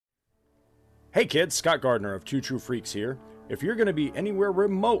Hey kids, Scott Gardner of Two True Freaks here. If you're going to be anywhere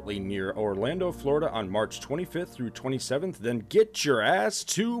remotely near Orlando, Florida on March 25th through 27th, then get your ass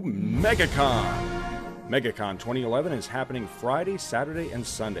to MegaCon! MegaCon 2011 is happening Friday, Saturday, and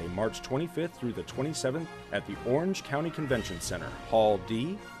Sunday, March 25th through the 27th at the Orange County Convention Center, Hall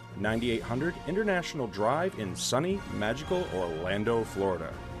D, 9800 International Drive in sunny, magical Orlando,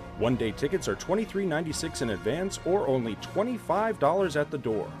 Florida. One-day tickets are $23.96 in advance or only $25 at the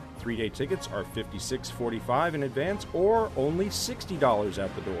door. 3-day tickets are $56.45 in advance or only $60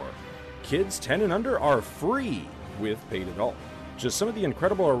 at the door. Kids 10 and under are free with paid adult. Just some of the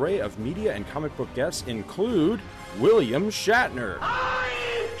incredible array of media and comic book guests include William Shatner,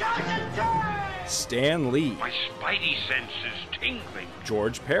 Stan Lee, my spidey sense is tingling,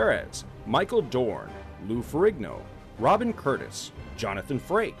 George Perez, Michael Dorn, Lou Ferrigno, Robin Curtis, Jonathan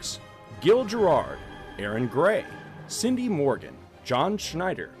Frakes, Gil Gerard, Aaron Gray, Cindy Morgan, John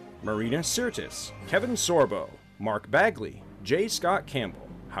Schneider, Marina Sirtis, Kevin Sorbo, Mark Bagley, J. Scott Campbell,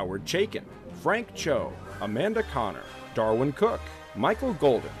 Howard Chaykin, Frank Cho, Amanda Connor, Darwin Cook, Michael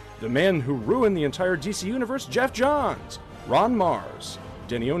Golden, the man who ruined the entire DC Universe, Jeff Johns, Ron Mars,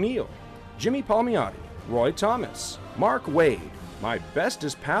 Denny O'Neil, Jimmy Palmiotti, Roy Thomas, Mark Wade, my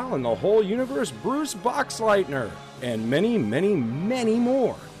bestest pal in the whole universe, Bruce Boxleitner, and many, many, many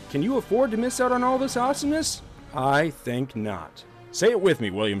more. Can you afford to miss out on all this awesomeness? I think not. Say it with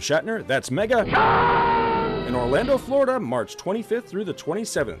me, William Shatner. That's Mega in Orlando, Florida, March 25th through the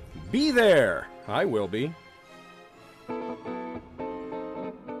 27th. Be there! I will be. And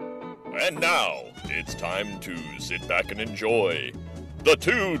now, it's time to sit back and enjoy the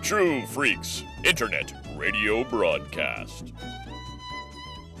Two True Freaks Internet Radio Broadcast.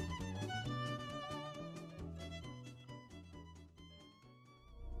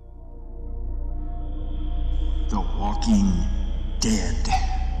 The Walking Dead.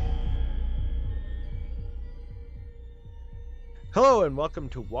 Hello and welcome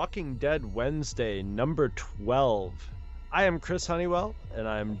to Walking Dead Wednesday, number 12. I am Chris Honeywell, and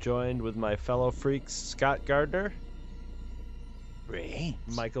I am joined with my fellow freaks Scott Gardner, Brains.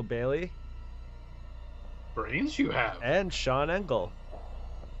 Michael Bailey, Brains you have. and Sean Engel.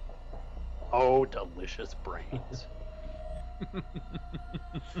 Oh, delicious brains.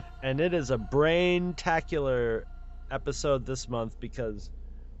 And it is a brain-tacular episode this month because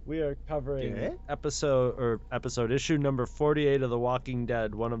we are covering episode issue number 48 of The Walking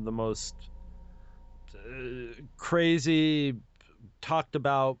Dead, one of the most crazy talked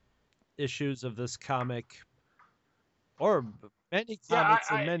about issues of this comic, or many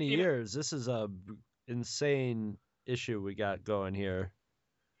comics in many years. This is a insane issue we got going here.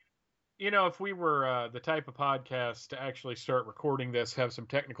 You know, if we were the type of podcast to actually start recording this, have some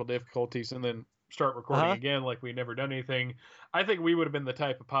technical difficulties, and then start recording again like we'd never done anything, I think we would have been the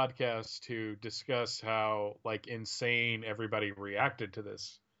type of podcast to discuss how like insane everybody reacted to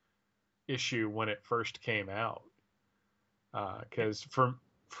this issue when it first came out. Because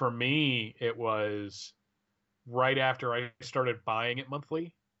for me, it was right after I started buying it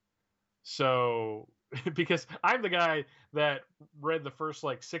monthly. So because I'm the guy that read the first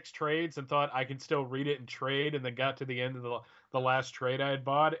like 6 trades and thought I could still read it and trade, and then got to the end of the last trade I had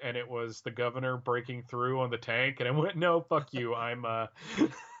bought, and it was the governor breaking through on the tank, and I went, no, fuck you, I'm I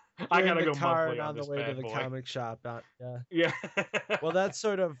gotta go monthly on this bad boy. On the way to the comic shop. Yeah. Well, that's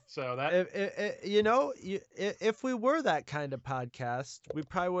sort of so that if we were that kind of podcast, we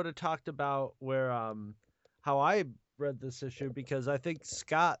probably would have talked about where how I read this issue, because I think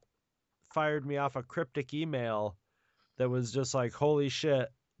Scott fired me off a cryptic email that was just like, holy shit,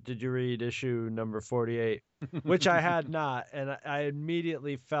 did you read issue number 48? Which I had not, and I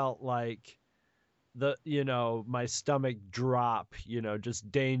immediately felt like my stomach drop,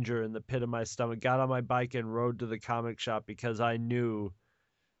 just danger in the pit of my stomach. Got on my bike and rode to the comic shop because I knew,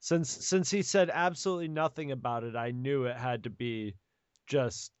 since he said absolutely nothing about it, I knew it had to be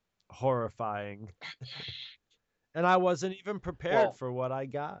just horrifying. And I wasn't even prepared for what I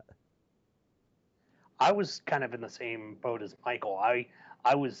got. I was kind of in the same boat as Michael. I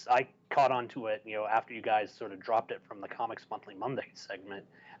caught onto it, after you guys sort of dropped it from the Comics Monthly Monday segment,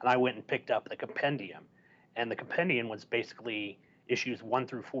 and I went and picked up the compendium. And the compendium was basically issues 1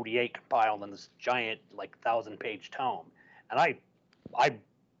 through 48 compiled in this giant, 1,000-page tome. And I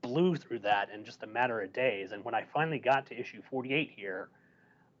blew through that in just a matter of days. And when I finally got to issue 48 here,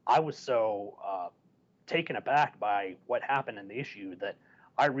 I was so taken aback by what happened in the issue that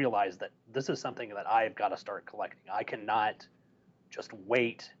I realized that this is something that I've got to start collecting. I cannot just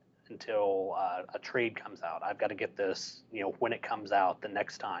wait until a trade comes out. I've got to get this, when it comes out the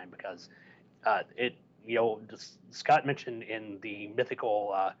next time, because Scott mentioned in the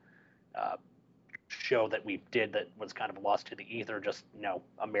mythical show that we did that was kind of lost to the ether just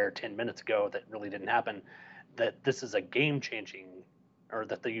a mere 10 minutes ago that really didn't happen, that this is a game-changing, or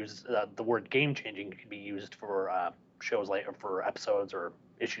that they use the word game-changing can be used for shows like, or for episodes or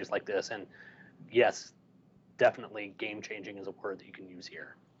issues like this. And yes, definitely game-changing is a word that you can use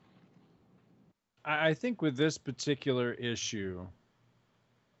here. I think with this particular issue,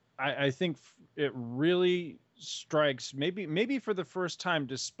 I think it really strikes maybe for the first time,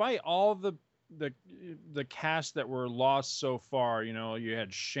 despite all the cast that were lost so far. You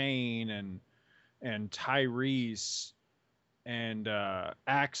had Shane and Tyrese and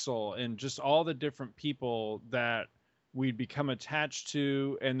Axel and just all the different people that we'd become attached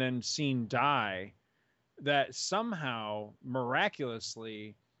to and then seen die, that somehow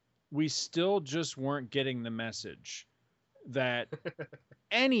miraculously we still just weren't getting the message that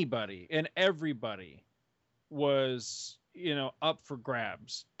anybody and everybody was, up for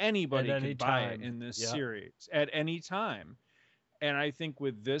grabs. Anybody could buy it in this series at any time. And I think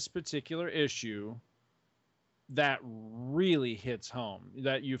with this particular issue, that really hits home,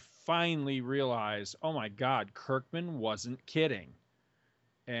 that you finally realize, oh my God, Kirkman wasn't kidding.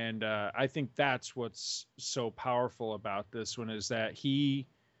 And I think that's what's so powerful about this one, is that he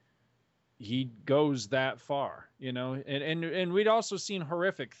goes that far, and we'd also seen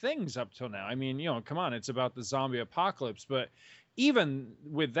horrific things up till now. I mean, come on, it's about the zombie apocalypse, but even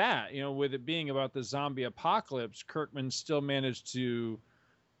with that, with it being about the zombie apocalypse, Kirkman still managed to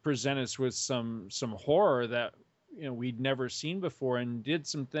present us with some horror that, we'd never seen before, and did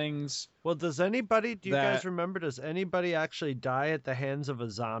some things. Well, do you guys remember, does anybody actually die at the hands of a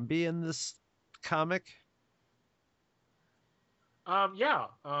zombie in this comic? Yeah.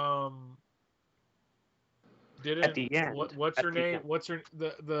 Didn't at the end? What's her name? What's her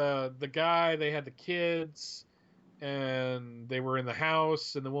the guy? They had the kids, and they were in the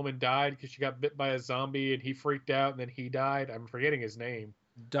house, and the woman died because she got bit by a zombie, and he freaked out, and then he died. I'm forgetting his name.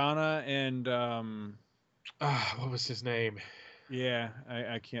 Donna and what was his name? Yeah,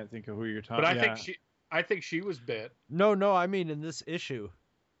 I can't think of who you're talking. But I think she was bit. No, I mean in this issue.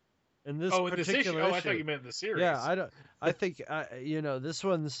 In this particular issue. I thought you meant the series. Yeah, I think this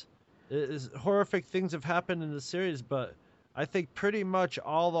one's horrific things have happened in the series, but I think pretty much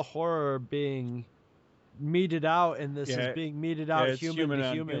all the horror being meted out in this is being meted out human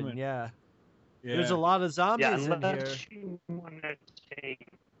to human. Yeah. There's a lot of zombies in here.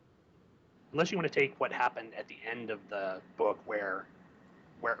 Unless you want to take what happened at the end of the book where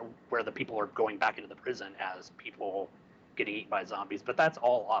the people are going back into the prison as people getting eaten by zombies, but that's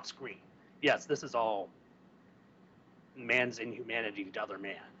all off screen. Yes, this is all man's inhumanity to other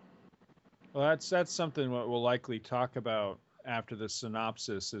man. Well, that's something what we'll likely talk about after the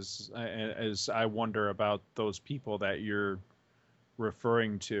synopsis, as I wonder about those people that you're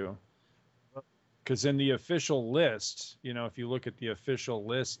referring to. Because in the official list, if you look at the official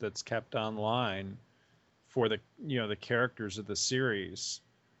list that's kept online for the characters of the series,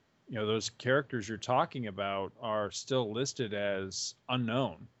 those characters you're talking about are still listed as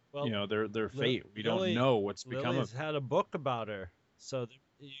unknown. Well, their fate. We don't know what's become of. Had a book about her, so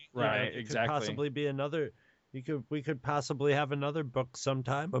right, it exactly. Could possibly be another. We could possibly have another book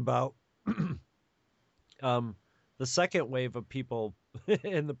sometime about the second wave of people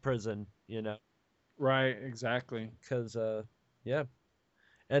in the prison. Right, exactly. Because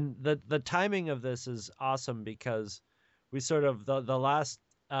and the timing of this is awesome, because we sort of the last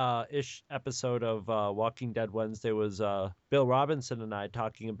episode of Walking Dead Wednesday was Bill Robinson and I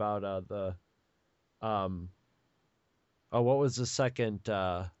talking about what was the second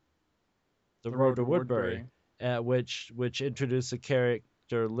the Road to Woodbury, which introduced the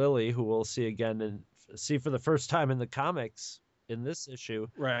character Lily, who we'll see again and see for the first time in the comics in this issue.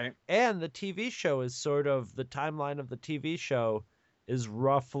 Right. And the TV show is sort of, the timeline of the TV show is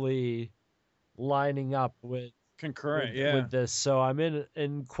roughly lining up with concurrent with this. So I'm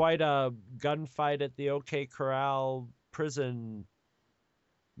in quite a gunfight at the OK Corral prison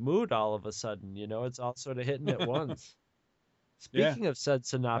mood all of a sudden. It's all sort of hitting at once. Speaking of said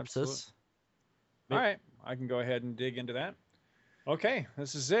synopsis. All right, I can go ahead and dig into that. Okay,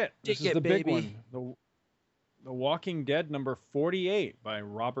 this is it. This is the baby. Big one. The Walking Dead number 48 by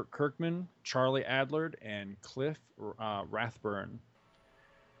Robert Kirkman, Charlie Adlard, and Cliff Rathburn.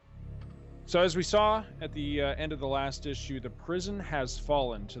 So as we saw at the end of the last issue, the prison has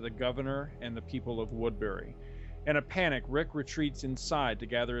fallen to the governor and the people of Woodbury. In a panic, Rick retreats inside to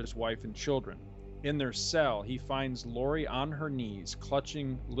gather his wife and children. In their cell, he finds Lori on her knees,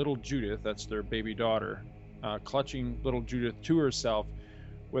 clutching little Judith, that's their baby daughter, clutching little Judith to herself,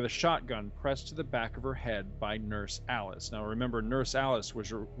 with a shotgun pressed to the back of her head by Nurse Alice. Now remember, Nurse Alice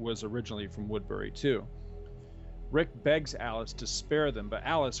was originally from Woodbury too. Rick begs Alice to spare them, but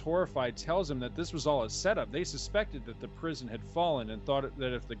Alice, horrified, tells him that this was all a setup. They suspected that the prison had fallen and thought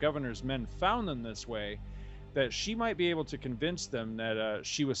that if the governor's men found them this way, that she might be able to convince them that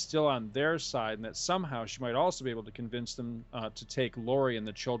she was still on their side, and that somehow she might also be able to convince them to take Laurie and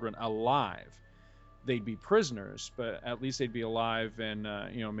the children alive. They'd be prisoners, but at least they'd be alive, and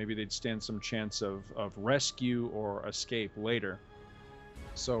maybe they'd stand some chance of rescue or escape later.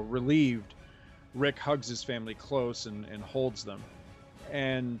 So relieved, Rick hugs his family close and holds them.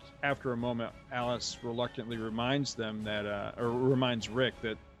 And after a moment, Alice reluctantly reminds Rick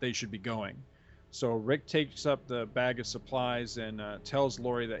that they should be going. So Rick takes up the bag of supplies and tells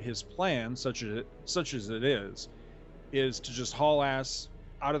Laurie that his plan, such as it is to just haul ass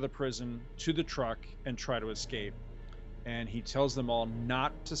out of the prison to the truck and try to escape. And he tells them all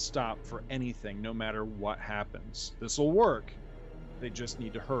not to stop for anything, no matter what happens. This will work. They just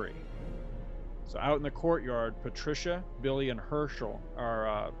need to hurry. So out in the courtyard, Patricia, Billy, and Herschel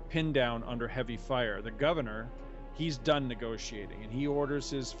are pinned down under heavy fire. The governor, he's done negotiating, and he orders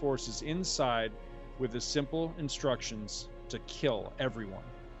his forces inside with the simple instructions to kill everyone.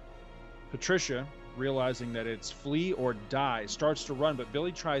 Patricia, realizing that it's flee or die, starts to run, but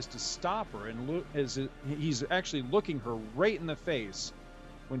Billy tries to stop her, and he's actually looking her right in the face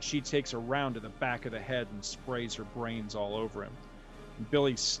when she takes a round to the back of the head and sprays her brains all over him.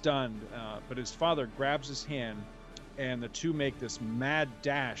 Billy's stunned, but his father grabs his hand, and the two make this mad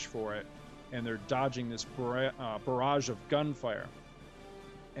dash for it, and they're dodging this barrage of gunfire.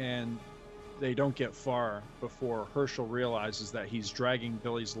 And they don't get far before Herschel realizes that he's dragging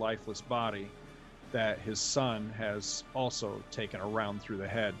Billy's lifeless body, that his son has also taken a round through the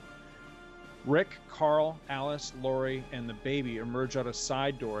head. Rick, Carl, Alice, Laurie, and the baby emerge out a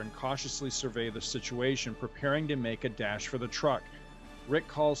side door and cautiously survey the situation, preparing to make a dash for the truck. Rick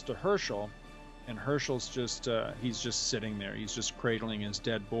calls to Herschel, and Herschel's he's just sitting there. He's just cradling his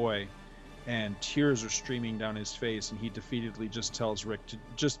dead boy, and tears are streaming down his face, and he defeatedly just tells Rick to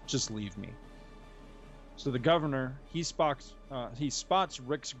just leave me. So the governor, he spots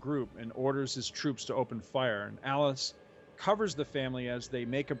Rick's group and orders his troops to open fire, and Alice covers the family as they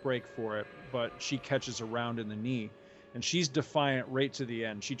make a break for it, but she catches a round in the knee. And she's defiant right to the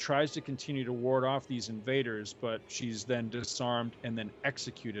end. She tries to continue to ward off these invaders, but she's then disarmed and then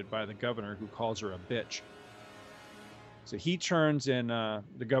executed by the governor, who calls her a bitch. So he turns and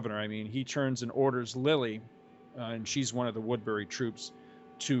he turns and orders Lily, and she's one of the Woodbury troops,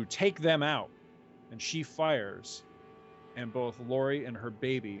 to take them out. And she fires, and both Laurie and her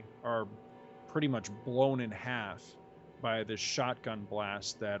baby are pretty much blown in half by this shotgun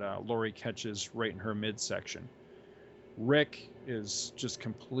blast that Laurie catches right in her midsection. Rick is just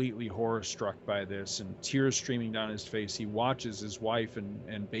completely horror-struck by this, and tears streaming down his face. He watches his wife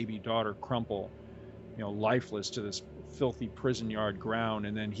and baby daughter crumple, lifeless to this filthy prison yard ground,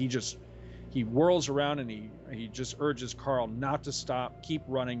 and then he whirls around and he just urges Carl not to stop, keep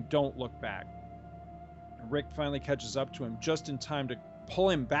running, don't look back. And Rick finally catches up to him just in time to pull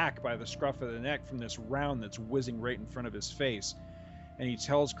him back by the scruff of the neck from this round that's whizzing right in front of his face. And he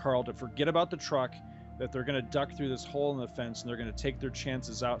tells Carl to forget about the truck, that they're going to duck through this hole in the fence, and they're going to take their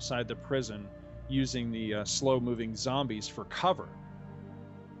chances outside the prison using the slow-moving zombies for cover.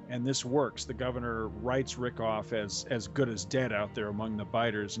 And this works. The governor writes Rick off as good as dead out there among the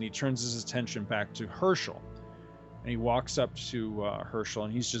biters, and he turns his attention back to Herschel. And he walks up to Herschel,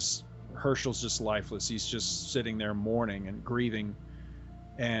 and Herschel's just lifeless. He's just sitting there mourning and grieving,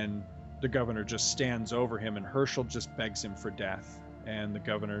 and the governor just stands over him, and Herschel just begs him for death. And the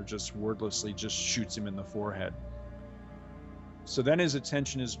governor just wordlessly just shoots him in the forehead. So then his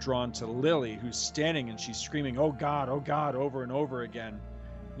attention is drawn to Lily, who's standing, and she's screaming, oh God, over and over again.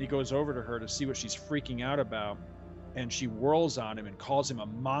 And he goes over to her to see what she's freaking out about, and she whirls on him and calls him a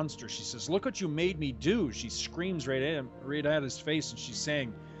monster. She says, look what you made me do. She screams right at his face, and she's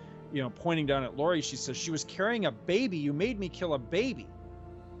saying, pointing down at Laurie, she says, she was carrying a baby. You made me kill a baby.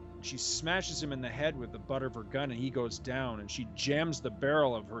 She smashes him in the head with the butt of her gun, and he goes down, and she jams the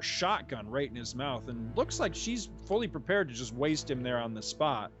barrel of her shotgun right in his mouth, and looks like she's fully prepared to just waste him there on the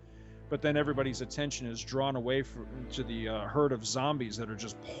spot. But then everybody's attention is drawn away to the herd of zombies that are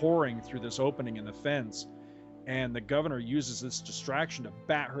just pouring through this opening in the fence, and the governor uses this distraction to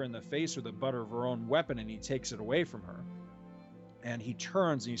bat her in the face with the butt of her own weapon, and he takes it away from her. And he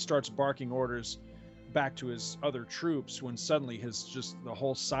turns and he starts barking orders back to his other troops, when suddenly the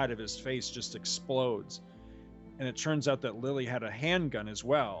whole side of his face just explodes. And it turns out that Lily had a handgun as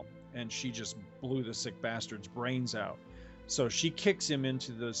well, and she just blew the sick bastard's brains out. So she kicks him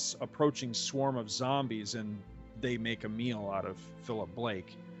into this approaching swarm of zombies, and they make a meal out of Philip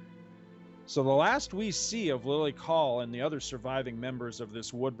Blake. So the last we see of Lily Call and the other surviving members of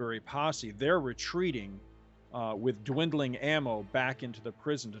this Woodbury posse, they're retreating with dwindling ammo back into the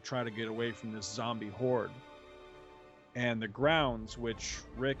prison to try to get away from this zombie horde. And the grounds, which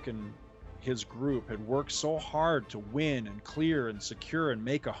Rick and his group had worked so hard to win and clear and secure and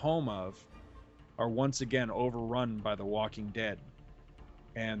make a home of, are once again overrun by the Walking Dead.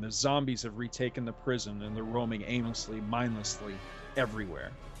 And the zombies have retaken the prison, and they're roaming aimlessly, mindlessly,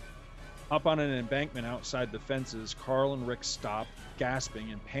 everywhere. Up on an embankment outside the fences, Carl and Rick stop,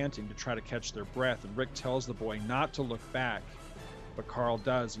 gasping and panting to try to catch their breath, and Rick tells the boy not to look back, but Carl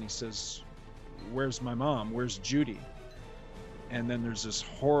does, and he says, "Where's my mom? Where's Judy?" And then there's this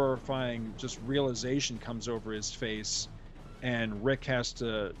horrifying just realization comes over his face, and Rick has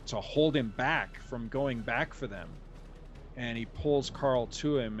to hold him back from going back for them. And he pulls Carl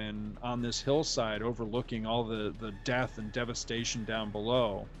to him, and on this hillside overlooking all the death and devastation down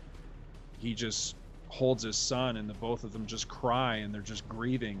below, he just holds his son, and the both of them just cry, and they're just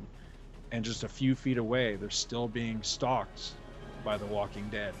grieving. And just a few feet away, they're still being stalked by the Walking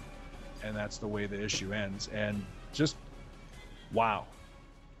Dead. And that's the way the issue ends. And just, wow,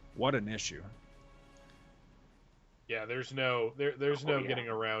 what an issue. Yeah, there's no getting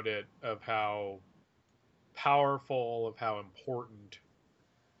around it, of how powerful, of how important.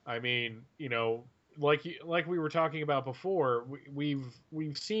 I mean, you know, like we were talking about before,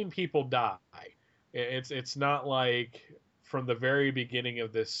 we've seen people die. It's not like from the very beginning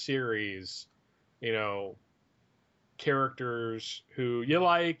of this series, you know, characters who you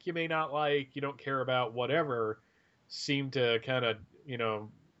like, you may not like, you don't care about, whatever, seem to kind of, you know,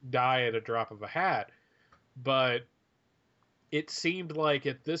 die at a drop of a hat. But it seemed like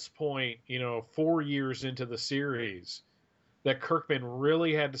at this point, you know, 4 years into the series, that Kirkman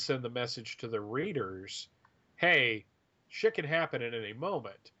really had to send the message to the readers, hey, shit can happen at any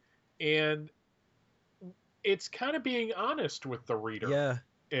moment. And it's kind of being honest with the reader,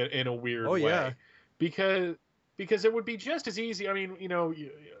 in a weird way. Yeah. Because it would be just as easy. I mean, you know,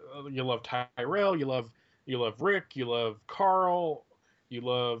 you love Tyrell, you love Rick, you love Carl, you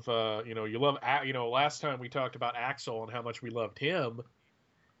love, last time we talked about Axel and how much we loved him.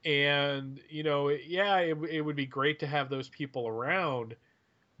 And, you know, it would be great to have those people around.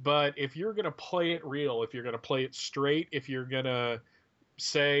 But if you're going to play it real, if you're going to play it straight, if you're going to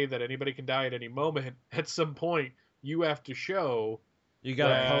say that anybody can die at any moment, at some point you have to show you got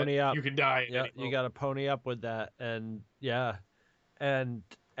to pony up. You can die at any moment. You got to pony up with that. And and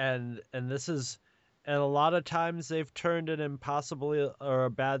this is, and a lot of times they've turned an impossible or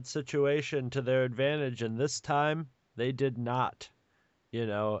a bad situation to their advantage, and this time they did not, you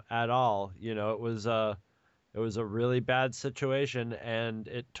know, at all. You know, it was a really bad situation, and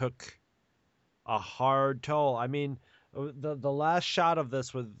it took a hard toll. I mean, the last shot of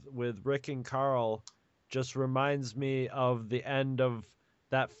this with Rick and Carl just reminds me of the end of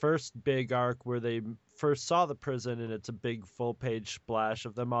that first big arc where they first saw the prison, and it's a big full page splash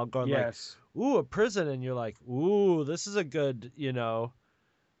of them all going like, ooh, a prison, and you're like, ooh, this is a good, you know,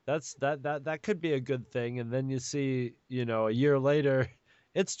 that could be a good thing. And then you see, you know, a year later,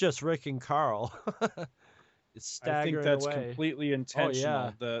 it's just Rick and Carl. It's staggering away. I think that's completely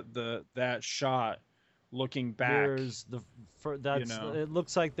intentional. Oh, yeah. That shot looking back, it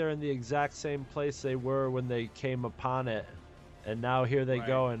looks like they're in the exact same place they were when they came upon it, and now here they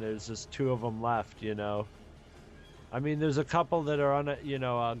go, and there's just two of them left, you know. I mean, there's a couple that are on, you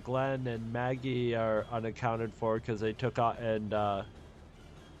know, Glenn and Maggie are unaccounted for because they took out, and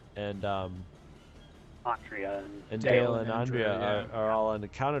Andrea and Dale and Andrea are all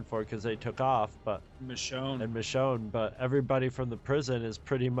unaccounted for because they took off, but Michonne, but everybody from the prison is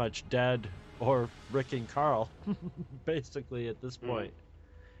pretty much dead, or Rick and Carl, basically at this point.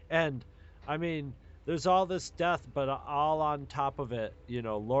 And I mean, there's all this death, but all on top of it, you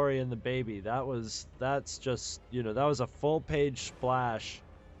know, Lori and the baby. That's just, you know, that was a full page splash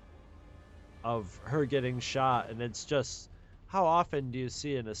of her getting shot, and it's just, how often do you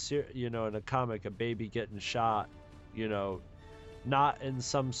see in a comic a baby getting shot, you know, not in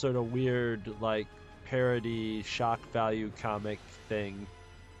some sort of weird like parody shock value comic thing,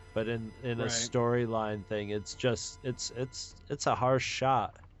 but in a storyline thing. It's just it's a harsh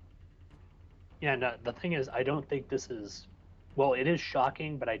shot. Yeah, and the thing is, I don't think this is, well, it is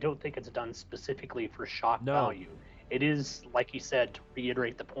shocking, but I don't think it's done specifically for shock value. It is, like you said, to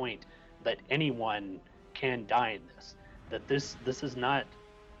reiterate the point that anyone can die in this. That this is not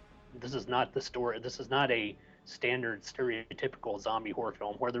the story. This is not a standard stereotypical zombie horror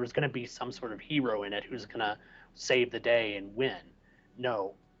film where there was going to be some sort of hero in it who's going to save the day and win.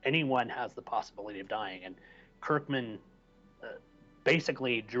 No, anyone has the possibility of dying. And Kirkman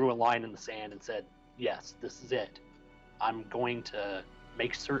basically drew a line in the sand and said, yes, this is it. I'm going to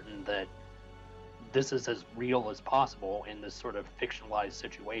make certain that this is as real as possible in this sort of fictionalized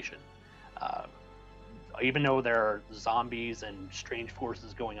situation. Even though there are zombies and strange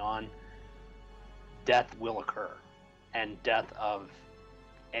forces going on, death will occur, and death of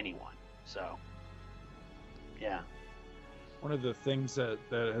anyone. So, yeah. One of the things that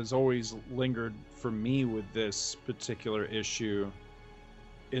has always lingered for me with this particular issue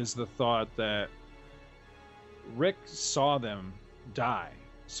is the thought that Rick saw them die,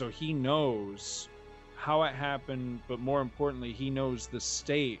 so he knows how it happened, but more importantly, he knows the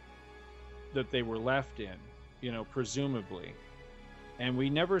state that they were left in, you know, presumably. And we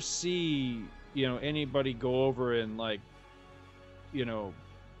never see, you know, anybody go over and, like, you know,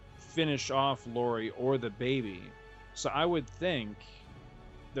 finish off Lori or the baby. So I would think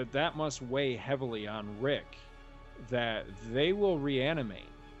that that must weigh heavily on Rick, that they will reanimate.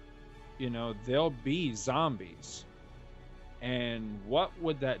 You know, they'll be zombies. And what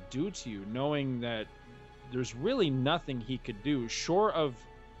would that do to you, knowing that there's really nothing he could do short of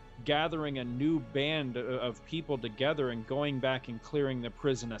gathering a new band of people together and going back and clearing the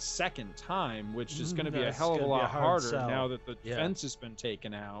prison a second time, which is going to be a hell of a lot harder now that the fence has been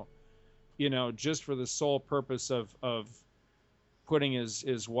taken out, you know, just for the sole purpose of putting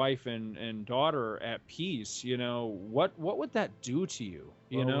his wife and daughter at peace. You know, what would that do to you?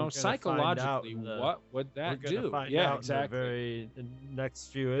 You know, psychologically, what would that do? Yeah, exactly. In the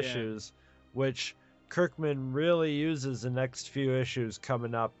next few issues, which Kirkman really uses the next few issues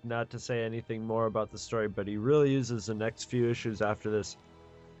coming up, not to say anything more about the story, but he really uses the next few issues after this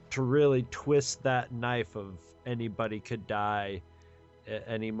to really twist that knife of anybody could die at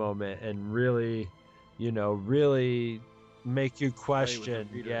any moment, and really, you know, really make you question,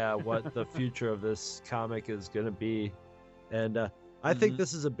 what the future of this comic is going to be. And I think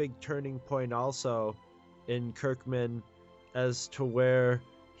this is a big turning point also in Kirkman, as to where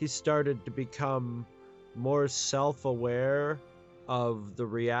he started to become more self-aware of the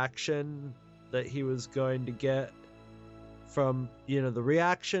reaction that he was going to get from, you know, the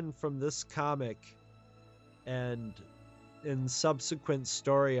reaction from this comic, and in subsequent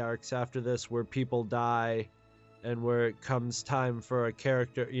story arcs after this where people die and where it comes time for a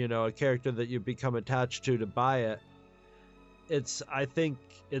character, you know, a character that you become attached to buy it. I think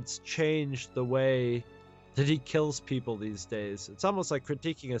it's changed the way that he kills people these days. It's almost like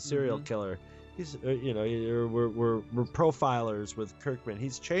critiquing a serial killer. He's, you know, we're profilers with Kirkman.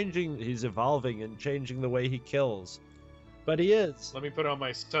 He's changing, he's evolving and changing the way he kills. But he is. Let me put on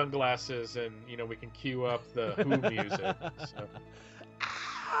my sunglasses and, you know, we can cue up the Who music. So.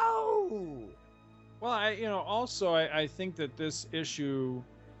 Ow! Well, I think that this issue,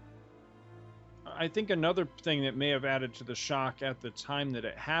 I think another thing that may have added to the shock at the time that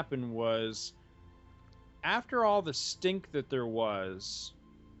it happened was, after all the stink that there was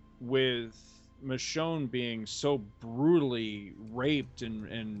with Michonne being so brutally raped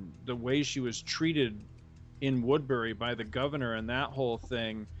and the way she was treated in Woodbury by the governor and that whole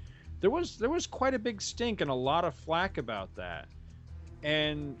thing, there was quite a big stink and a lot of flack about that.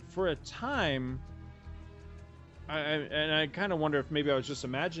 And for a time, I kind of wonder if maybe I was just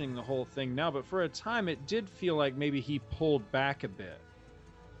imagining the whole thing now, but for a time it did feel like maybe he pulled back a bit,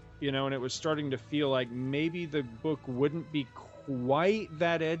 you know, and it was starting to feel like maybe the book wouldn't be quite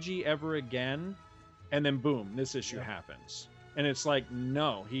that edgy ever again. And then boom, this issue happens. And it's like,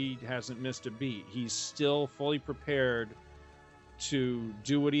 no, he hasn't missed a beat. He's still fully prepared to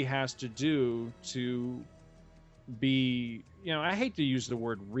do what he has to do to be, you know, I hate to use the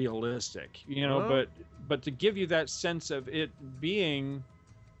word realistic, you know, but to give you that sense of it being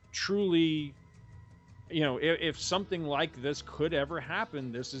truly, you know, if something like this could ever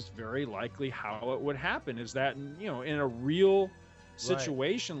happen, this is very likely how it would happen, is that, you know, in a real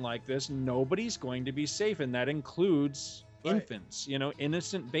situation like this, nobody's going to be safe. And that includes infants, you know,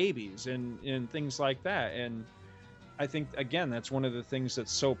 innocent babies and things like that. And I think, again, that's one of the things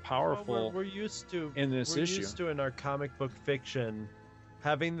that's so powerful. We're used to in this issue. We're used to, in our comic book fiction,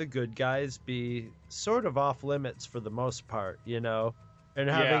 having the good guys be sort of off limits for the most part, you know, and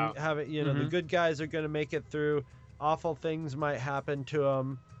having you know, the good guys are going to make it through. Awful things might happen to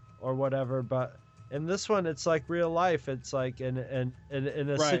them or whatever, but in this one, it's like real life. It's like in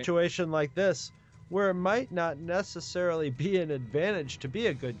a situation like this, where it might not necessarily be an advantage to be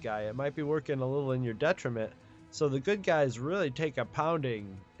a good guy. It might be working a little in your detriment. So the good guys really take a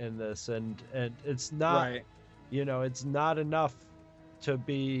pounding in this, and it's not You know, it's not enough to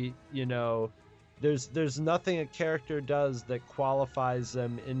be, you know, there's nothing a character does that qualifies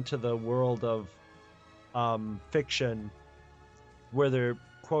them into the world of fiction where they're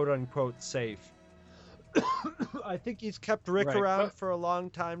quote unquote safe. I think he's kept Rick around for a long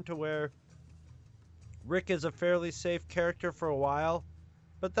time to where Rick is a fairly safe character for a while,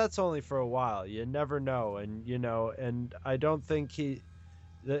 but that's only for a while. You never know. And, you know, and I don't think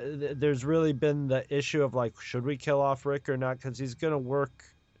there's really been the issue of like, should we kill off Rick or not? Because he's going to work.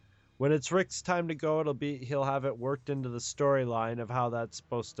 When it's Rick's time to go, he'll have it worked into the storyline of how that's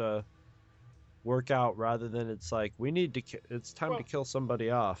supposed to work out, rather than it's like, it's time to kill somebody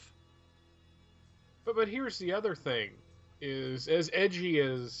off. But here's the other thing, is as edgy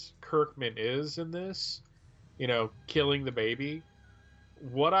as Kirkman is in this, you know, killing the baby,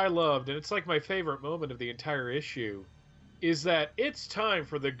 what I loved, and it's like my favorite moment of the entire issue, is that it's time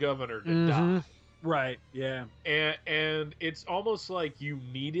for the governor to die. Right, yeah. And it's almost like you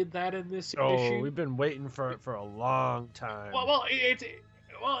needed that in this issue. Oh, we've been waiting for it for a long time. Well,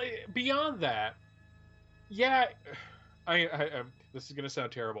 beyond that, yeah, I this is going to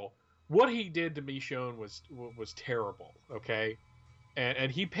sound terrible. What he did to Michonne was terrible, okay?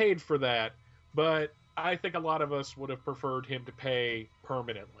 And he paid for that, but I think a lot of us would have preferred him to pay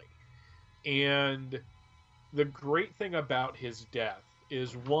permanently. And the great thing about his death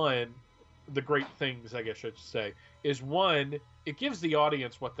is, one, the great things, I guess I should say, is one, it gives the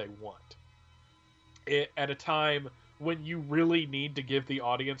audience what they want. At a time when you really need to give the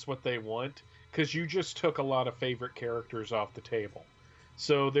audience what they want, because you just took a lot of favorite characters off the table.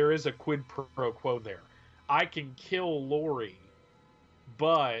 So there is a quid pro quo there. I can kill Laurie,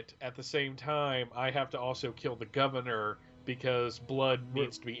 but at the same time, I have to also kill the governor because blood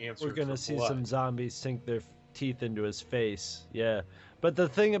needs to be answered. We're going to see some zombies sink their teeth into his face. Yeah. But the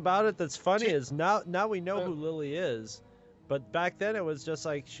thing about it that's funny is now we know who Lily is, but back then it was just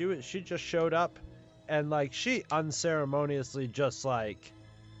like she just showed up and like she unceremoniously just like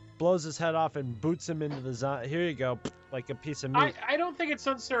blows his head off and boots him into the zombie. Here you go, like a piece of meat. I don't think it's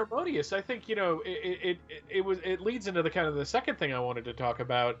unceremonious. I think, you know, it leads into the kind of the second thing I wanted to talk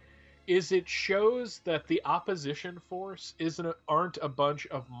about, is it shows that the opposition force aren't a bunch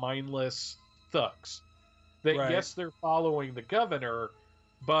of mindless thugs. That yes, they're following the governor,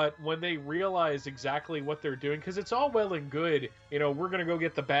 but when they realize exactly what they're doing, because it's all well and good, you know, we're going to go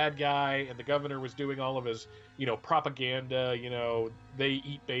get the bad guy, and the governor was doing all of his, you know, propaganda, you know, they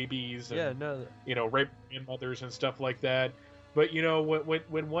eat babies and, you know, rape grandmothers and stuff like that. But, you know,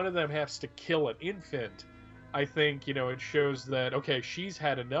 when one of them has to kill an infant, I think, you know, it shows that, okay, she's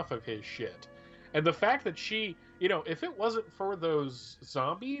had enough of his shit. And the fact that she, you know, if it wasn't for those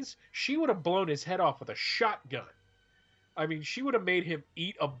zombies, she would have blown his head off with a shotgun. I mean, she would have made him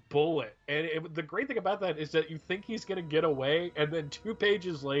eat a bullet. And the great thing about that is that you think he's going to get away, and then 2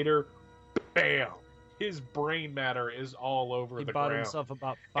 pages later, bam, his brain matter is all over the ground. He bought himself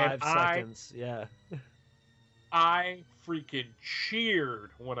about 5 seconds. Yeah. I freaking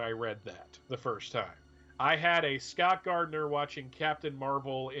cheered when I read that the first time. I had a Scott Gardner watching Captain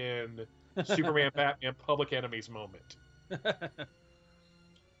Marvel in Superman, Batman, Public Enemies moment.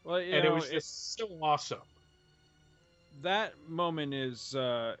 Well, and it was just so awesome. That moment is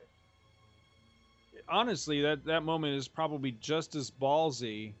honestly that moment is probably just as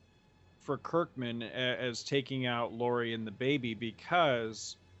ballsy for Kirkman as taking out Laurie and the baby,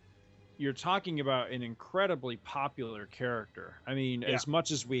 because you're talking about an incredibly popular character. I mean, as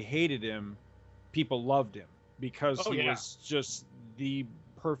much as we hated him, people loved him because he was just the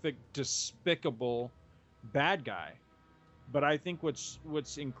perfect, despicable bad guy. But I think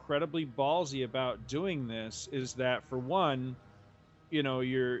what's incredibly ballsy about doing this is that, for one, you know,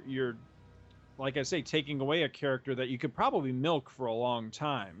 you're like I say, taking away a character that you could probably milk for a long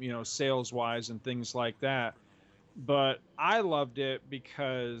time, you know, sales wise and things like that. But I loved it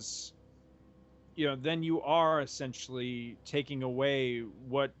because, you know, then you are essentially taking away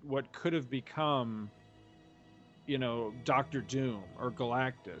what could have become, you know, Doctor Doom or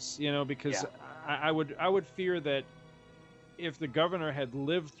Galactus, you know, because I would fear that if the governor had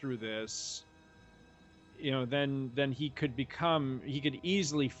lived through this, you know, then he could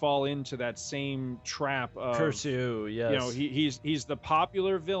easily fall into that same trap of pursue. Yes. You know, he's the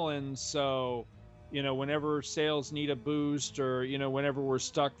popular villain, so, you know, whenever sales need a boost, or, you know, whenever we're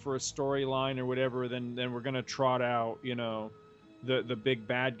stuck for a storyline or whatever, then we're gonna trot out, you know, the big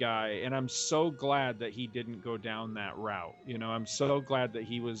bad guy. And I'm so glad that he didn't go down that route. You know, I'm so glad that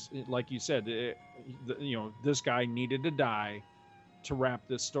he was, like you said, you know, this guy needed to die to wrap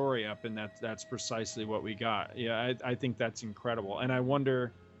this story up, and that's precisely what we got. Yeah, I think that's incredible. And I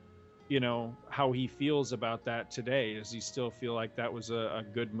wonder, how he feels about that today. Does he still feel like that was a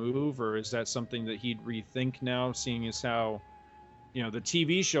good move, or is that something that he'd rethink now, seeing as how, the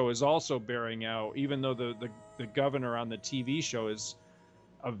TV show is also bearing out, even though the governor on the TV show is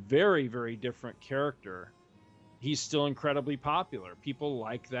a very, very different character. He's still incredibly popular. People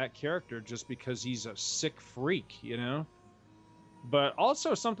like that character just because he's a sick freak, But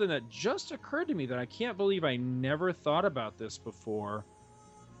also something that just occurred to me that I can't believe I never thought about this before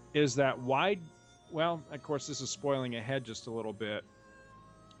is that well, of course, this is spoiling ahead just a little bit,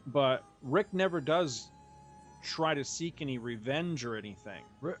 but Rick never does try to seek any revenge or anything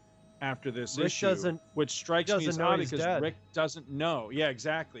after this issue, which strikes me as odd because Rick doesn't know. Yeah,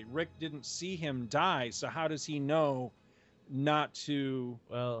 exactly. Rick didn't see him die, so how does he know not to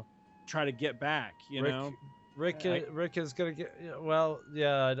try to get back, Rick is gonna get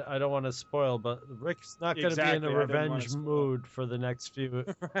I don't want to spoil, but Rick's not gonna be in a revenge mood for the next few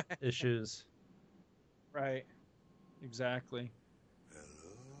issues. Right. Exactly.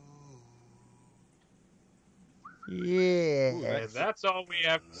 Yeah. And that's all we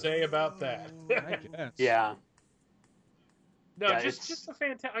have to say about that. I guess. Yeah. No, just a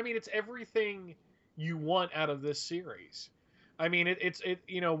fantastic. I mean, it's everything you want out of this series. I mean,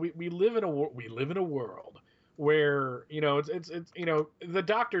 we live in a world where it's the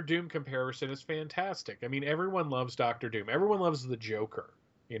Doctor Doom comparison is fantastic. I mean, everyone loves Doctor Doom. Everyone loves the Joker,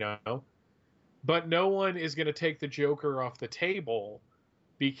 but no one is going to take the Joker off the table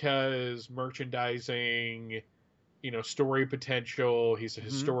because merchandising, story potential. He's a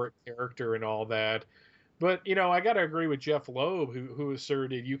historic character and all that. But I got to agree with Jeff Loeb, who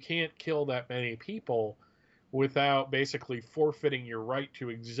asserted you can't kill that many people without basically forfeiting your right to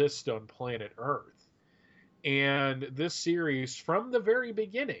exist on planet Earth. And this series, from the very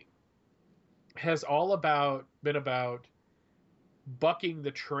beginning, has been about bucking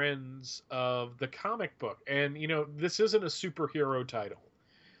the trends of the comic book. And, this isn't a superhero title.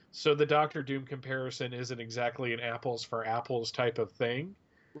 So the Doctor Doom comparison isn't exactly an apples for apples type of thing.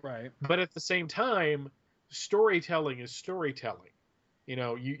 Right. But at the same time, storytelling is storytelling.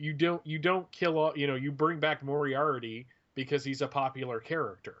 You don't kill all, you bring back Moriarty because he's a popular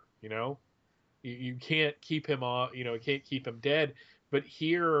character, You can't keep him can't keep him dead. But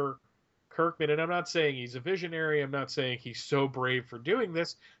here, Kirkman, and I'm not saying he's a visionary, I'm not saying he's so brave for doing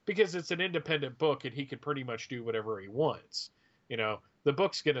this, because it's an independent book and he can pretty much do whatever he wants. The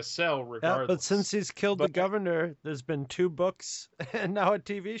book's going to sell regardless. Yeah, but since he's killed the governor, there's been 2 books and now a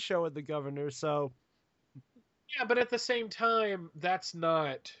TV show with the governor, so... Yeah, but at the same time, that's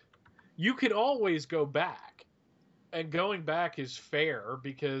not... You can always go back. And going back is fair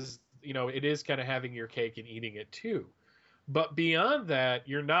because, it is kind of having your cake and eating it too. But beyond that,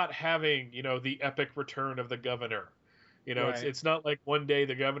 you're not having, the epic return of the governor. Right. It's not like one day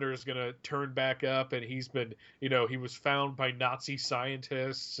the governor is going to turn back up and he's been, he was found by Nazi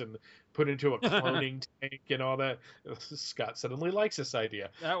scientists and put into a cloning tank and all that. Scott suddenly likes this idea.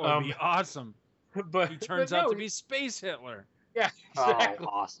 That would be awesome. But he turns out to be Space Hitler. Yeah, exactly.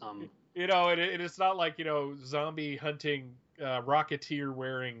 Oh, awesome. It's not like, zombie hunting Rocketeer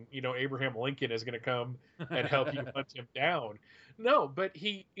wearing, Abraham Lincoln is going to come and help you hunt him down. No, but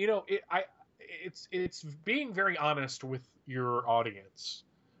he, it's being very honest with your audience.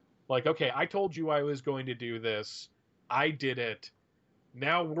 Like, okay, I told you I was going to do this. I did it.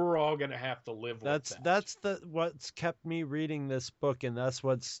 Now we're all going to have to live with that. That's what's kept me reading this book, and that's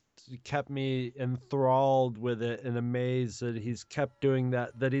what's kept me enthralled with it and amazed that he's kept doing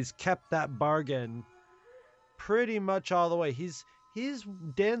that, that he's kept that bargain pretty much all the way. He's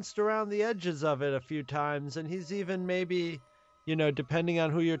danced around the edges of it a few times, and he's even maybe, depending on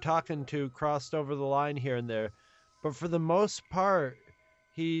who you're talking to, crossed over the line here and there. But for the most part,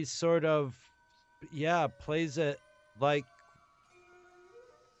 he sort of, plays it like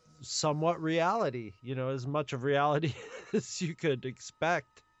somewhat reality, as much of reality as you could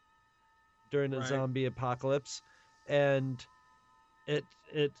expect during a zombie apocalypse. And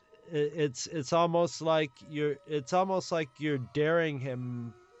it's almost like you're daring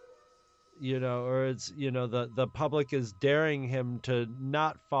him, or it's, the public is daring him to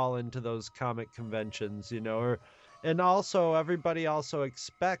not fall into those comic conventions, and also everybody also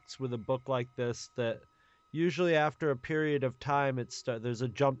expects with a book like this that usually after a period of time, there's a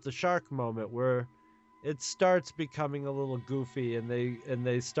jump the shark moment where it starts becoming a little goofy, and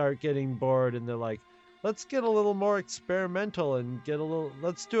they start getting bored, and they're like, let's get a little more experimental and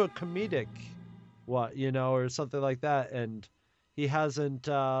let's do a comedic, or something like that. And he hasn't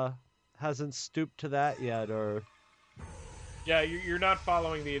stooped to that yet, or. Yeah, you're not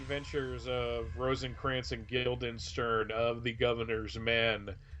following the adventures of Rosencrantz and Guildenstern of the Governor's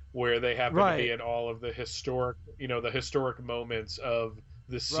Men where they happen to Right. be in all of the historic, the historic moments of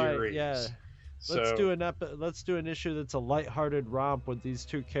the series. Right, yeah. Let's do an issue that's a lighthearted romp with these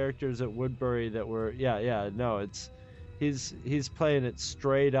two characters at Woodbury that were he's playing it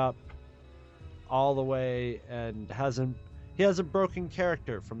straight up all the way and he hasn't broken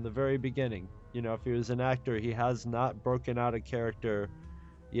character from the very beginning. If he was an actor, he has not broken out of character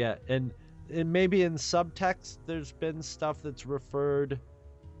yet. And maybe in subtext there's been stuff that's referred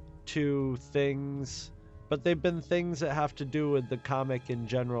to things, but they've been things that have to do with the comic in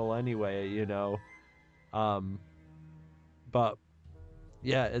general anyway, but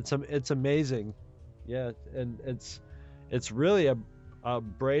yeah, it's amazing. Yeah, and it's really a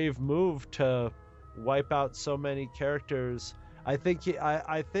brave move to wipe out so many characters. I think he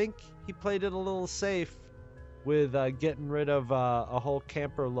played it a little safe with getting rid of a whole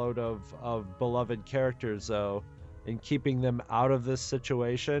camper load of beloved characters, though, and keeping them out of this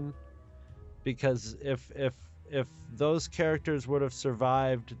situation. Because if those characters would have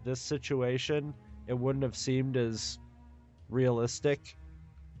survived this situation, it wouldn't have seemed as realistic.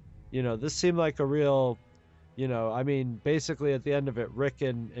 This seemed like a real, basically at the end of it, Rick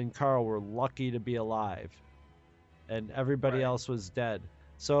and Carl were lucky to be alive, and everybody else was dead.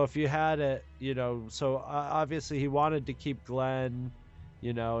 So if you had it, obviously he wanted to keep Glenn,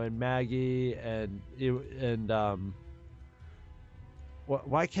 and Maggie and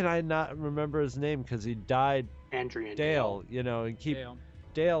why can I not remember his name? Because he died. Andrea and Dale, and keep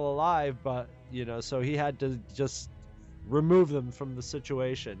Dale alive, but so he had to just remove them from the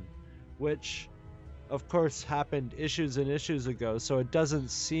situation, which of course happened issues and issues ago, so it doesn't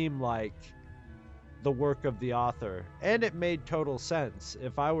seem like the work of the author, and it made total sense.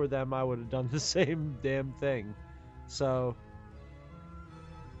 If I were them, I would have done the same damn thing. So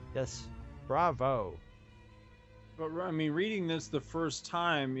yes, bravo. But I mean, reading this the first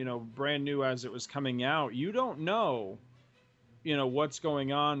time, brand new as it was coming out, you don't know, what's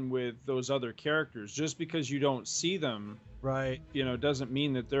going on with those other characters. Just because you don't see them, right? Doesn't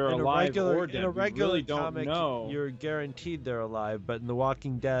mean that they're alive or dead. In a regular really don't comic, know. You're guaranteed they're alive. But in The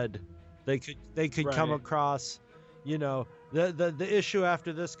Walking Dead, they could Right. come across, the issue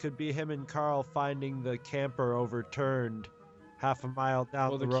after this could be him and Carl finding the camper overturned half a mile down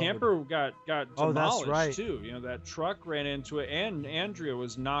Well, the the road. camper got Oh, that's demolished right. too. That truck ran into it, and Andrea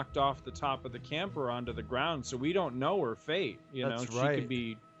was knocked off the top of the camper onto the ground. So we don't know her fate. That's She right. could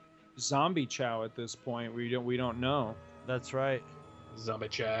be zombie chow at this point. We don't know. That's right. Zombie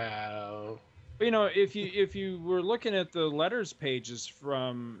chow. But, if you were looking at the letters pages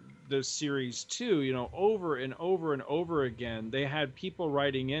from the series too, over and over and over again, they had people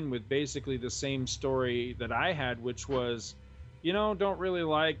writing in with basically the same story that I had, which was, don't really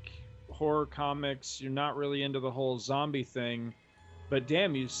like horror comics. You're not really into the whole zombie thing, but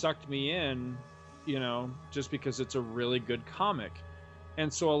damn, you sucked me in, just because it's a really good comic.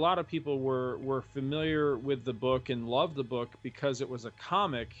 And so a lot of people were familiar with the book and loved the book because it was a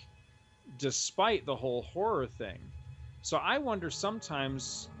comic, despite the whole horror thing. So I wonder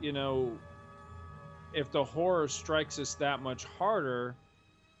sometimes, if the horror strikes us that much harder,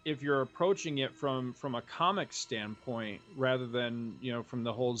 if you're approaching it from a comic standpoint rather than, from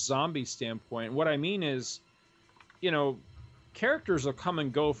the whole zombie standpoint. What I mean is, characters will come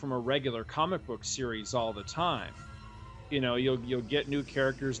and go from a regular comic book series all the time. You'll get new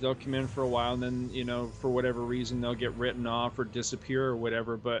characters, they'll come in for a while, and then, for whatever reason, they'll get written off or disappear or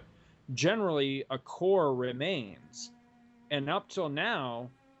whatever. But generally, a core remains. And up till now,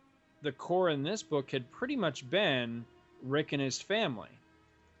 the core in this book had pretty much been Rick and his family.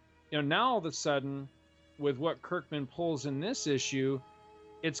 Now all of a sudden, with what Kirkman pulls in this issue,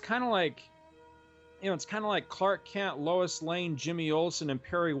 it's kind of like, Clark Kent, Lois Lane, Jimmy Olsen, and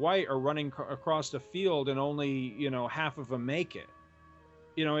Perry White are running across the field, and only half of them make it.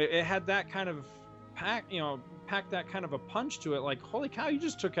 It had that kind of packed that kind of a punch to it. Like, holy cow, you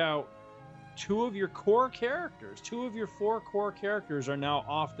just took out two of your core characters. Two of your four core characters are now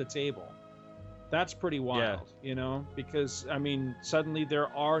off the table. That's pretty wild, because, suddenly there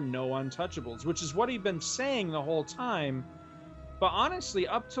are no untouchables, which is what he'd been saying the whole time. But honestly,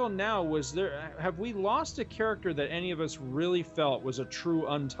 up till now, have we lost a character that any of us really felt was a true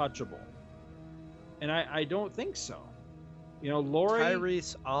untouchable? And I don't think so. Laurie...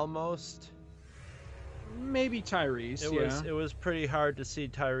 Tyrese almost. Maybe Tyrese, It was pretty hard to see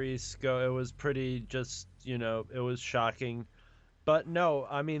Tyrese go. It was pretty just, it was shocking. But no,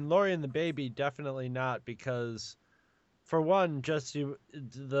 Laurie and the baby, definitely not, because for one, just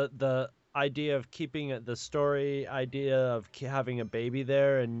the idea of keeping it, the story idea of having a baby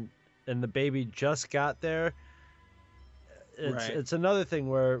there, and the baby just got there, it's another thing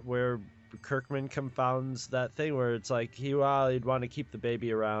where Kirkman confounds that thing where it's like he'd want to keep the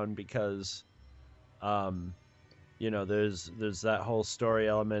baby around because, there's that whole story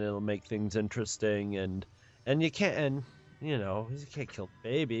element. It'll make things interesting, and you can't kill the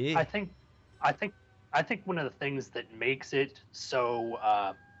baby. I think one of the things that makes it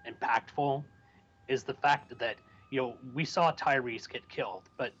so impactful is the fact that we saw Tyrese get killed,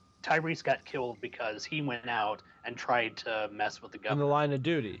 but Tyrese got killed because he went out and tried to mess with the governor. In the line of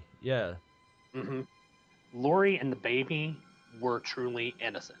duty, yeah. Mm-hmm. Lori and the baby were truly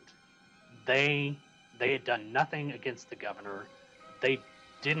innocent. They had done nothing against the governor. They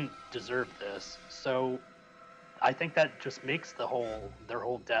didn't deserve this. So I think that just makes their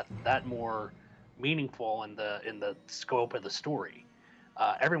whole death that more meaningful in the scope of the story.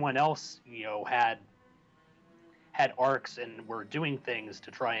 Everyone else, had arcs and were doing things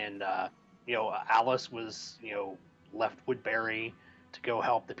to try and, Alice was, left Woodbury to go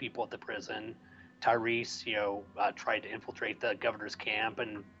help the people at the prison. Tyrese, tried to infiltrate the governor's camp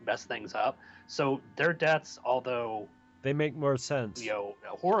and mess things up. So their deaths, although they make more sense,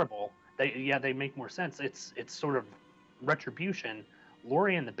 horrible, they make more sense. It's sort of retribution.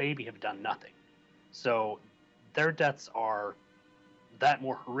 Lori and the baby have done nothing, so their deaths are that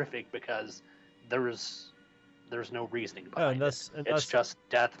more horrific because there's no reasoning behind it. It's just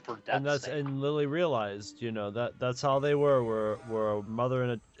death for death's sake. And Lily realized, that's all they were a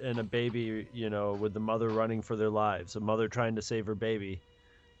mother and a baby, with the mother running for their lives, a mother trying to save her baby.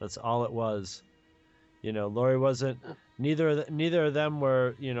 That's all it was. Lori wasn't. Neither of them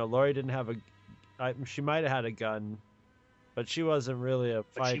were. Lori didn't have she might have had a gun, but she wasn't really a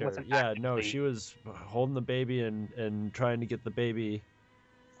fighter. She was holding the baby and trying to get the baby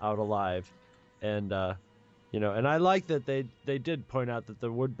out alive, and and I like that they did point out that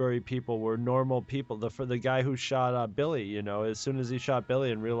the Woodbury people were normal people. For the guy who shot Billy, as soon as he shot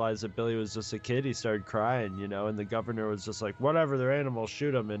Billy and realized that Billy was just a kid, he started crying, and the governor was just like, whatever, they're animals,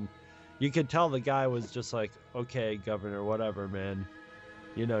 shoot them. And you could tell the guy was just like, okay, governor, whatever, man.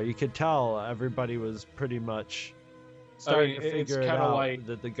 You could tell everybody was pretty much starting to figure it out,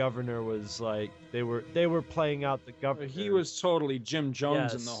 that the governor was like, they were playing out the governor. He was totally Jim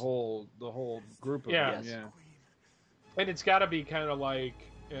Jones in the whole group of them. Yeah. And it's got to be kind of like,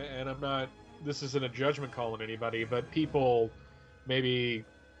 and this isn't a judgment call on anybody, but people, maybe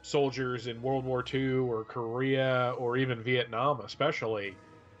soldiers in World War II or Korea or even Vietnam especially,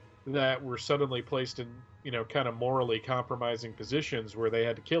 that were suddenly placed in, kind of morally compromising positions where they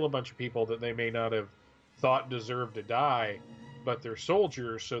had to kill a bunch of people that they may not have thought deserved to die, but they're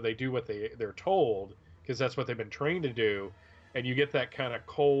soldiers, so they do what they're told because that's what they've been trained to do. And you get that kind of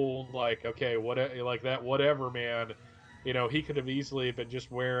cold, like, okay, whatever, man. He could have easily been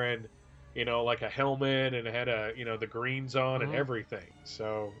just wearing, like a helmet and had the greens on and everything.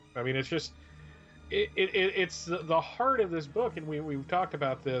 So, I mean, it's just, it's the heart of this book. And we've talked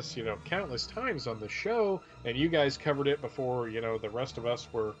about this, countless times on the show, and you guys covered it before, the rest of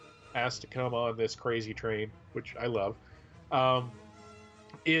us were asked to come on this crazy train, which I love.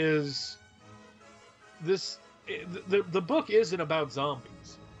 Is this, the book isn't about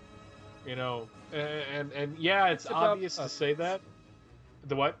zombies, and yeah, it's obvious to say that.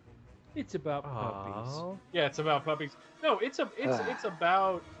 The what? It's about puppies. Yeah, it's about puppies. No, it's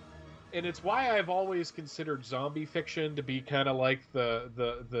about, and it's why I've always considered zombie fiction to be kind of like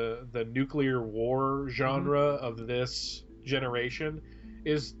the nuclear war genre of this generation.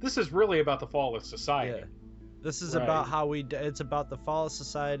 This is really about the fall of society. Yeah. This is about how it's about the fall of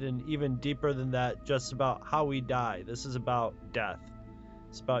society, and even deeper than that, just about how we die. This is about death.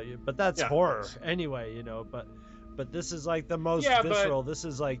 It's about you, but that's horror anyway, but this is like the most visceral. This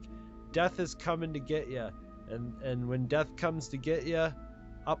is like death is coming to get you, and when death comes to get you,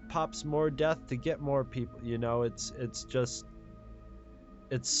 up pops more death to get more people. It's just,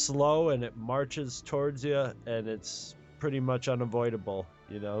 it's slow and it marches towards you, and it's pretty much unavoidable.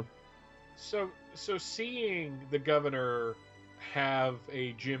 So seeing the governor have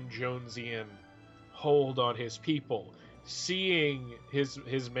a Jim Jonesian hold on his people, seeing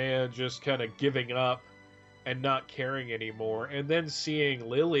his man just kind of giving up and not caring anymore, and then seeing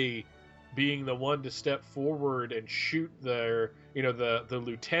Lily being the one to step forward and shoot the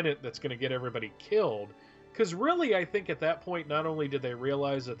lieutenant that's going to get everybody killed. Because really, I think at that point, not only did they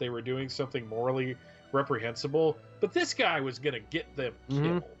realize that they were doing something morally reprehensible, but this guy was going to get them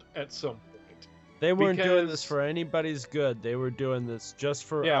killed at some point. They weren't doing this for anybody's good. They were doing this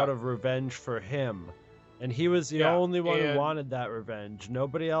just out of revenge for him. And he was the only one who wanted that revenge.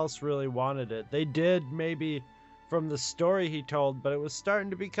 Nobody else really wanted it. They did, maybe from the story he told, but it was starting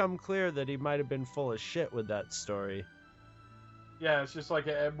to become clear that he might have been full of shit with that story. Yeah, it's just like,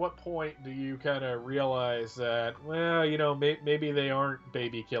 at what point do you kind of realize that, well, maybe they aren't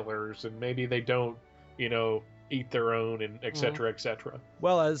baby killers, and maybe they don't, eat their own, and et cetera, et cetera.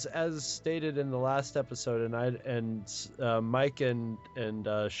 Well, as stated in the last episode, and Mike and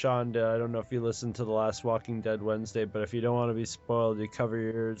Sean, I don't know if you listened to the last Walking Dead Wednesday, but if you don't want to be spoiled, you cover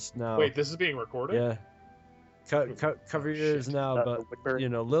your ears now. Wait, this is being recorded? Yeah. Cover your ears now, but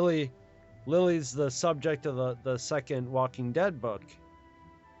Lily's the subject of the second Walking Dead book,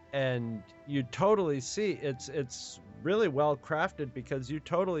 and you totally see it's really well crafted, because you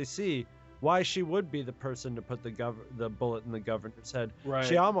totally see why she would be the person to put the bullet in the governor's head. Right.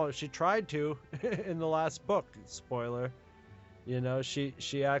 She tried to in the last book. Spoiler.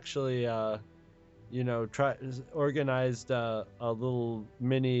 She actually organized a little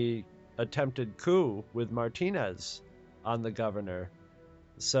mini attempted coup with Martinez on the governor.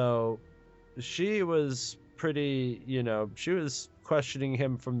 So she was pretty, she was questioning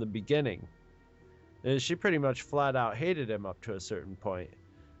him from the beginning. She pretty much flat out hated him up to a certain point.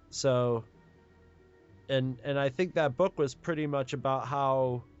 So, and I think that book was pretty much about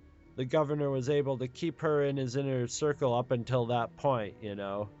how the governor was able to keep her in his inner circle up until that point,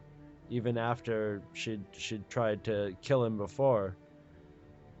 even after she'd tried to kill him before.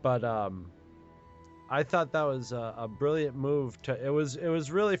 But I thought that was a brilliant move. It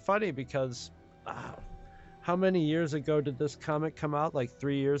was really funny because how many years ago did this comic come out? Like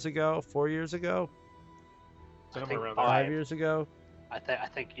 3 years ago, 4 years ago? Somewhere around 5 years ago? I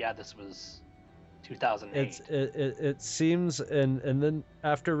think this was 2008. It seems, and then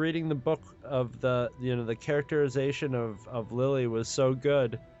after reading the book of the characterization of Lily was so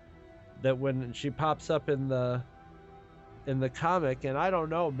good that when she pops up in the comic, and I don't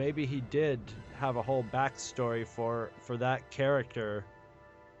know, maybe he did have a whole backstory for that character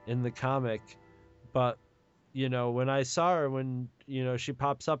in the comic, but when I saw her, when she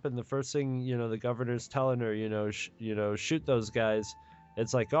pops up and the first thing the governor's telling her shoot those guys,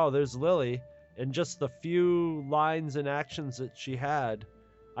 it's like, oh, there's Lily. And just the few lines and actions that she had,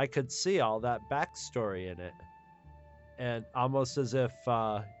 I could see all that backstory in it. And almost as if,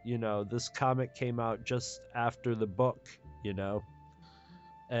 this comic came out just after the book,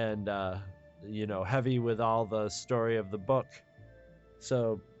 and, heavy with all the story of the book.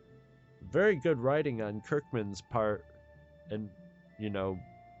 So, very good writing on Kirkman's part, and,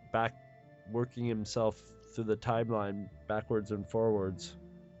 back working himself through the timeline backwards and forwards.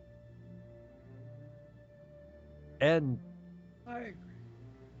 And I agree.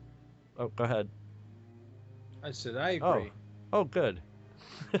 Oh, go ahead. I said I agree. Oh, good.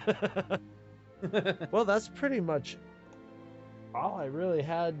 Well, that's pretty much all I really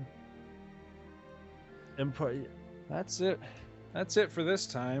had. That's it. That's it for this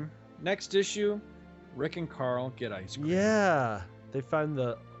time. Next issue, Rick and Carl get ice cream. Yeah, they find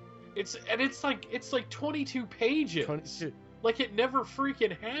the. It's like 22 pages. 22. Like it never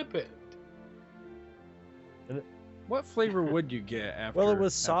freaking happened. What flavor would you get after? Well, it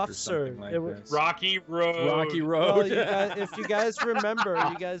was soft serve. Like it was Rocky Road. Rocky Road. Well, if you guys remember,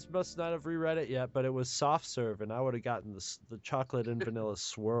 you guys must not have reread it yet, but it was soft serve, and I would have gotten the chocolate and vanilla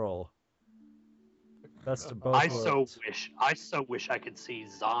swirl. Best of both worlds. I so wish I could see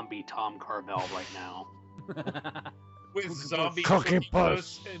zombie Tom Carvel right now. With zombie Cookie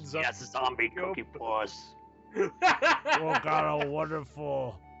Puss. And zombie Yes, zombie Cookie Puss. We got a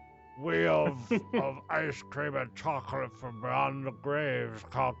wonderful wheel of ice cream and chocolate from beyond the graves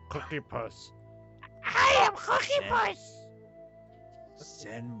called Cookie Puss. I am Cookie Puss.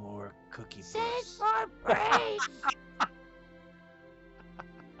 Send more Cookie Send Puss. more brains.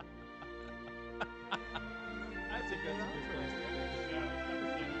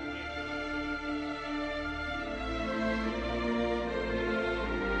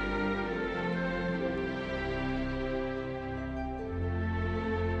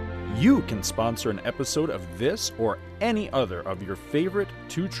 You can sponsor an episode of this or any other of your favorite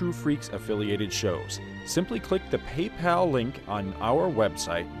Two True Freaks affiliated shows. Simply click the PayPal link on our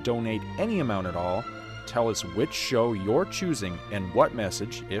website, donate any amount at all, tell us which show you're choosing and what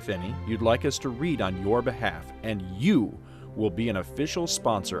message, if any, you'd like us to read on your behalf, and you will be an official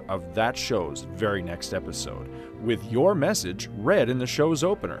sponsor of that show's very next episode, with your message read in the show's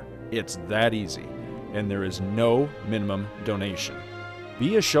opener. It's that easy, and there is no minimum donation.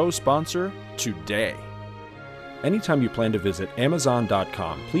 Be a show sponsor today. Anytime you plan to visit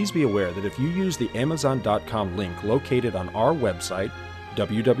Amazon.com, please be aware that if you use the Amazon.com link located on our website,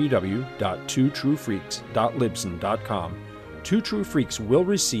 www.twotruefreaks.libsyn.com, Two True Freaks will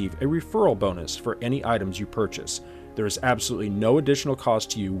receive a referral bonus for any items you purchase. There is absolutely no additional cost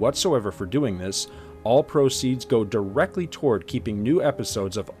to you whatsoever for doing this. All proceeds go directly toward keeping new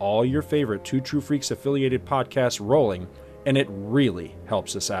episodes of all your favorite Two True Freaks affiliated podcasts rolling, and it really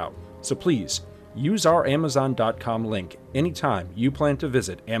helps us out. So please, use our Amazon.com link anytime you plan to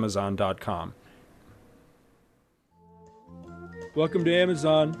visit Amazon.com. Welcome to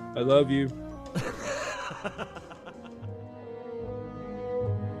Amazon. I love you.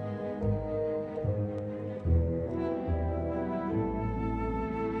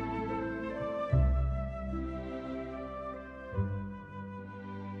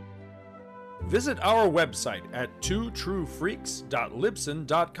 Visit our website at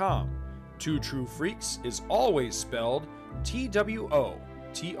twotruefreaks.libsyn.com. Two True Freaks is always spelled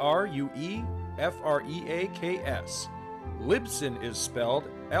TWOTRUEFREAKS. Libsyn is spelled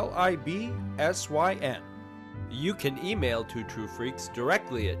LIBSYN. You can email Two True Freaks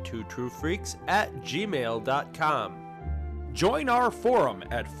directly at twotruefreaks@gmail.com. Join our forum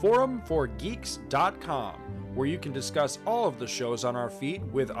at forumforgeeks.com, where you can discuss all of the shows on our feed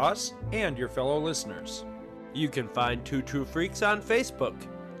with us and your fellow listeners. You can find Two True Freaks on Facebook.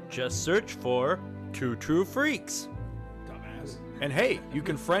 Just search for Two True Freaks. Dumbass. And hey, you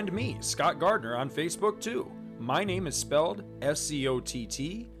can friend me, Scott Gardner, on Facebook too. My name is spelled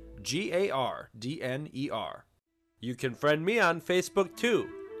SCOTTGARDNER. You can friend me on Facebook too,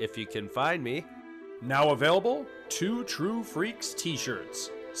 if you can find me. Now available, Two True Freaks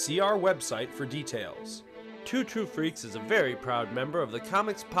t-shirts. See our website for details. Two True Freaks is a very proud member of the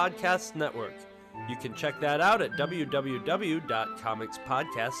Comics Podcast Network. You can check that out at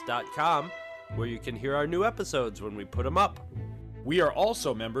www.comicspodcast.com, where you can hear our new episodes when we put them up. We are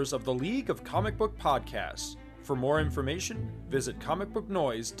also members of the League of Comic Book Podcasts. For more information, visit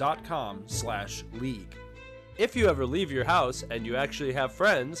comicbooknoise.com/league. If you ever leave your house and you actually have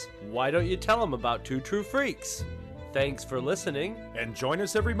friends, why don't you tell them about Two True Freaks? Thanks for listening, and join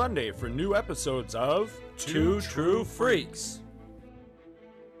us every Monday for new episodes of Two True Freaks.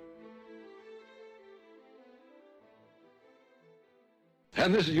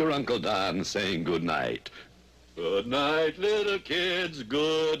 And this is your Uncle Don saying good night. Good night, little kids,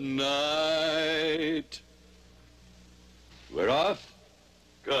 good night. We're off?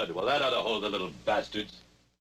 Good. Well, that ought to hold the little bastards.